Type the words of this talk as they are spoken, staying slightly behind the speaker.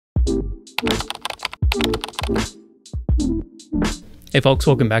Hey folks,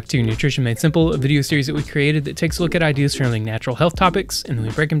 welcome back to Nutrition Made Simple, a video series that we created that takes a look at ideas surrounding natural health topics, and then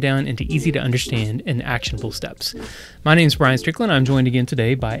we break them down into easy to understand and actionable steps. My name is Brian Strickland. I'm joined again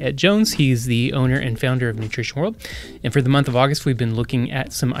today by Ed Jones. He's the owner and founder of Nutrition World. And for the month of August, we've been looking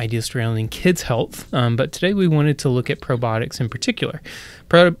at some ideas surrounding kids' health, but today we wanted to look at probiotics in particular.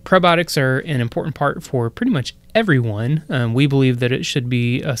 Probiotics are an important part for pretty much everyone. We believe that it should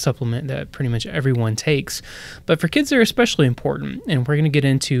be a supplement that pretty much everyone takes, but for kids they're especially important, and we're going to get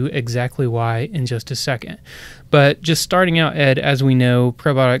into exactly why in just a second. But just starting out, Ed, as we know,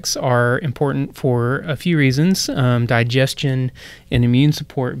 probiotics are important for a few reasons, digestion and immune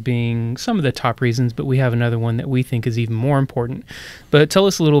support being some of the top reasons, but we have another one that we think is even more important. But tell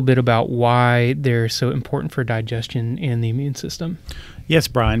us a little bit about why they're so important for digestion and the immune system. Yes,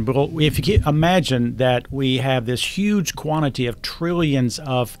 Brian. Well, if you imagine that we have this huge quantity of trillions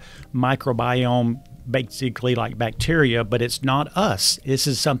of microbiome, basically like bacteria, but it's not us. This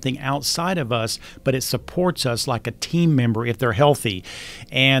is something outside of us, but it supports us like a team member if they're healthy.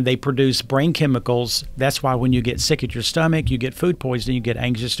 And they produce brain chemicals. That's why when you get sick at your stomach, you get food poisoning, you get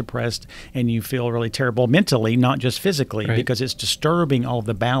anxious, depressed, and you feel really terrible mentally, not just physically, right? Because it's disturbing all of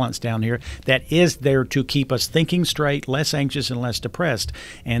the balance down here that is there to keep us thinking straight, less anxious, and less depressed.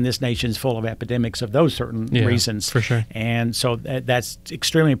 And this nation's full of epidemics of those certain reasons. For sure. And so that's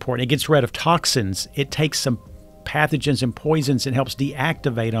extremely important. It gets rid of toxins. It takes some pathogens and poisons and helps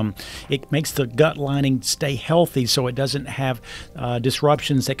deactivate them. It makes the gut lining stay healthy so it doesn't have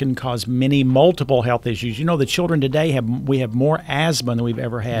disruptions that can cause multiple health issues. You know, the children today we have more asthma than we've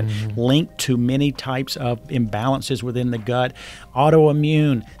ever had, linked to many types of imbalances within the gut,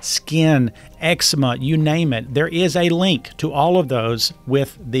 autoimmune, skin, eczema, you name it. There is a link to all of those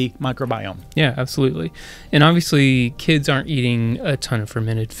with the microbiome. Yeah, absolutely. And obviously kids aren't eating a ton of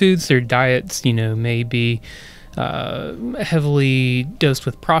fermented foods. Their diets, may be heavily dosed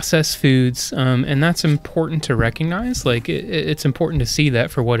with processed foods, and that's important to recognize. Like it's important to see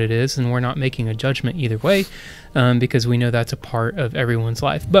that for what it is, and we're not making a judgment either way, because we know that's a part of everyone's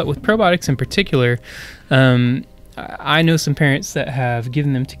life. But with probiotics in particular, I know some parents that have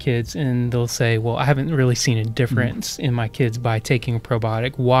given them to kids and they'll say, well, I haven't really seen a difference in my kids by taking a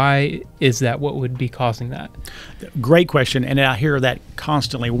probiotic. Why is that? What would be causing that? Great question. And I hear that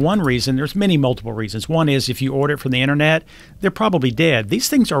constantly. One reason, there's multiple reasons. One is if you order it from the internet, they're probably dead. These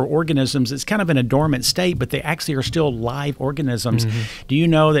things are organisms. It's kind of in a dormant state, but they actually are still live organisms. Do you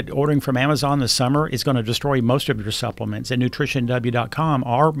know that ordering from Amazon this summer is going to destroy most of your supplements? At nutritionw.com,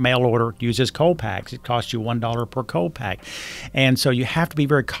 our mail order uses cold packs. It costs you $1 per cold pack. And so you have to be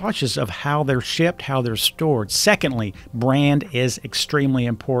very cautious of how they're shipped, how they're stored. Secondly, brand is extremely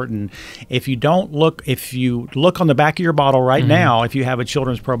important. If you look on the back of your bottle right now, if you have a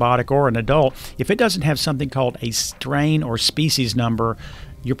children's probiotic or an adult, if it doesn't have something called a strain or species number,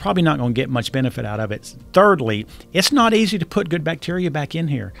 you're probably not going to get much benefit out of it. Thirdly, it's not easy to put good bacteria back in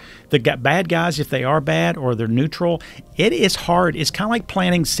here. The bad guys, if they are bad or they're neutral, it is hard. It's kind of like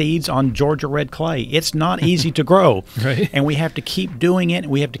planting seeds on Georgia red clay. It's not easy to grow. Right. And we have to keep doing it.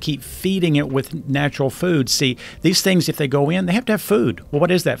 We have to keep feeding it with natural foods. See, these things, if they go in, they have to have food. Well,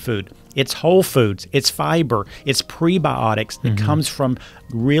 what is that food? It's whole foods. It's fiber. It's prebiotics that comes from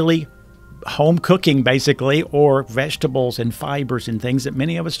really home cooking, basically, or vegetables and fibers and things that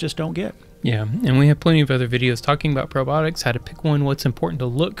many of us just don't get. Yeah, and we have plenty of other videos talking about probiotics, how to pick one, what's important to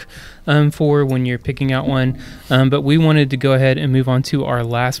look for when you're picking out one. But we wanted to go ahead and move on to our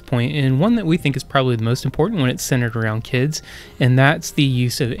last point, and one that we think is probably the most important when it's centered around kids, and that's the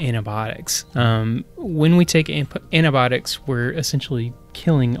use of antibiotics. When we take antibiotics, we're essentially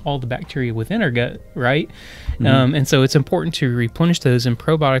killing all the bacteria within our gut, right? And so it's important to replenish those, and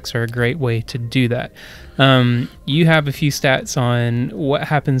probiotics are a great way to do that. You have a few stats on what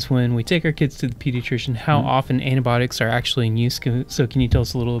happens when we take our kids to the pediatrician, how often antibiotics are actually in use. So can you tell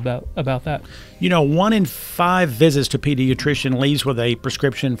us a little about that? 1 in 5 visits to pediatrician leaves with a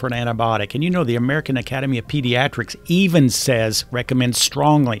prescription for an antibiotic. And the American Academy of Pediatrics even recommends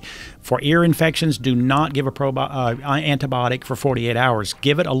strongly for ear infections, do not give a antibiotic for 48 hours.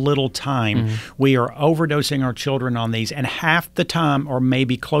 Give it a little time. We are overdosing our children on these, and half the time, or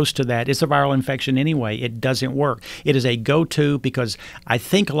maybe close to that, it's a viral infection anyway. It doesn't work. It is a go-to because I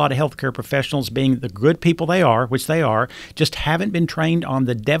think a lot of healthcare professionals, being the good people they are, which they are, just haven't been trained on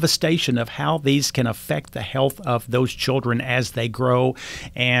the devastation of how these can affect the health of those children as they grow.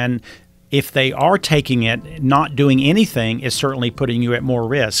 And if they are taking it, not doing anything is certainly putting you at more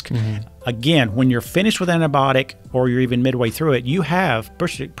risk. Again, when you're finished with antibiotic or you're even midway through it, you have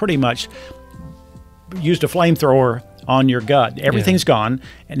pretty much used a flamethrower on your gut. Everything's gone.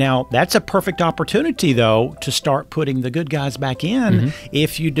 And now that's a perfect opportunity, though, to start putting the good guys back in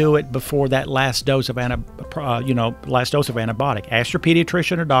if you do it before that last dose of antibiotic. Ask your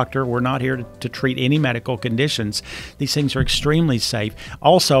pediatrician or doctor. We're not here to treat any medical conditions. These things are extremely safe.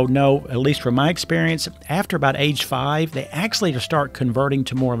 Also, know, at least from my experience, after about age 5, they actually start converting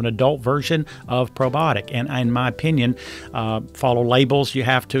to more of an adult version of probiotic. And in my opinion, follow labels. You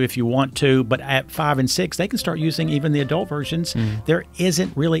have to if you want to. But at 5 and 6, they can start using even the adult versions. There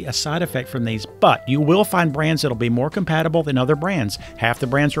isn't really a side effect from these. But you will find brands that'll be more compatible than other brands. Half the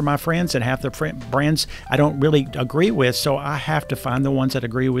brands are my friends, and half the brands I don't really agree with. So I have to find the ones that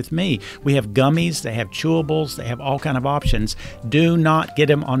agree with me. We have gummies. They have chewables. They have all kind of options. Do not get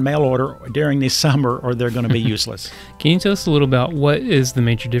them on mail order during the summer, or they're going to be useless. Can you tell us a little about what is the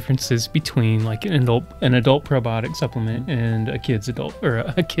major differences between like an adult probiotic supplement and a kid's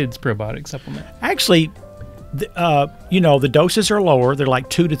probiotic supplement? Actually, the doses are lower. They're like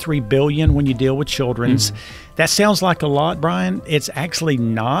 2 to 3 billion when you deal with children's. That sounds like a lot, Brian. It's actually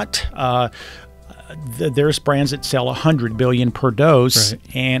not. There's brands that sell 100 billion per dose,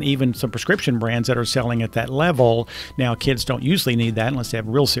 and even some prescription brands that are selling at that level. Now, kids don't usually need that unless they have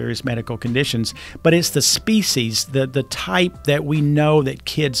real serious medical conditions, but it's the species, the type that we know that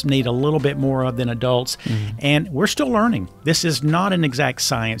kids need a little bit more of than adults, and we're still learning. This is not an exact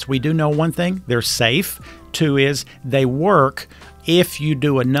science. We do know one thing: they're safe. 2 is they work if you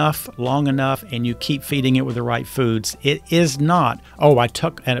do enough, long enough, and you keep feeding it with the right foods. It is not, oh, I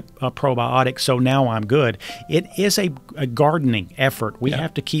took a probiotic, so now I'm good. It is a gardening effort. We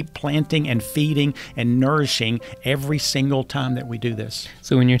have to keep planting and feeding and nourishing every single time that we do this.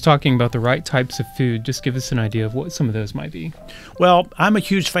 So when you're talking about the right types of food, just give us an idea of what some of those might be. Well, I'm a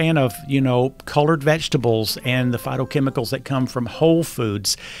huge fan of, colored vegetables and the phytochemicals that come from whole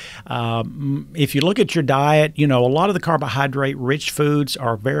foods. If you look at your diet, a lot of the carbohydrate-rich foods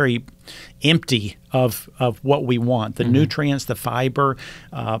are very empty of what we want. The nutrients, the fiber,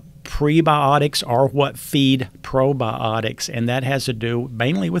 prebiotics are what feed probiotics, and that has to do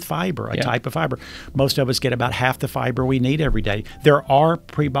mainly with fiber, a type of fiber. Most of us get about half the fiber we need every day. There are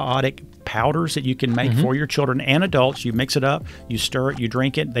prebiotic powders that you can make for your children and adults. You mix it up, you stir it, you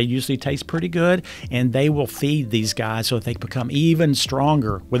drink it. They usually taste pretty good, and they will feed these guys so that they become even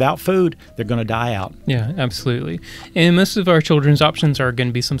stronger. Without food, they're going to die out. Yeah, absolutely. And most of our children's options are going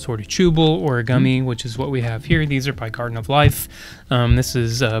to be some sort of chewable or a gummy, which is what we have here. These are by Garden of Life. This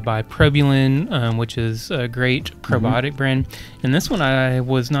is by Probulin, which is a great probiotic brand. And this one I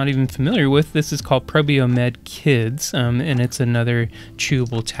was not even familiar with. This is called Probiomed Kids, and it's another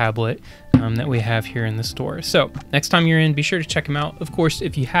chewable tablet that we have here in the store. So next time you're in, be sure to check them out. Of course,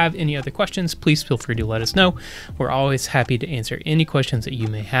 if you have any other questions, please feel free to let us know. We're always happy to answer any questions that you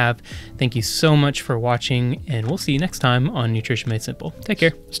may have. Thank you so much for watching, and we'll see you next time on Nutrition Made Simple. Take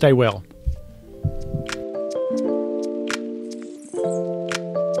care. Stay well.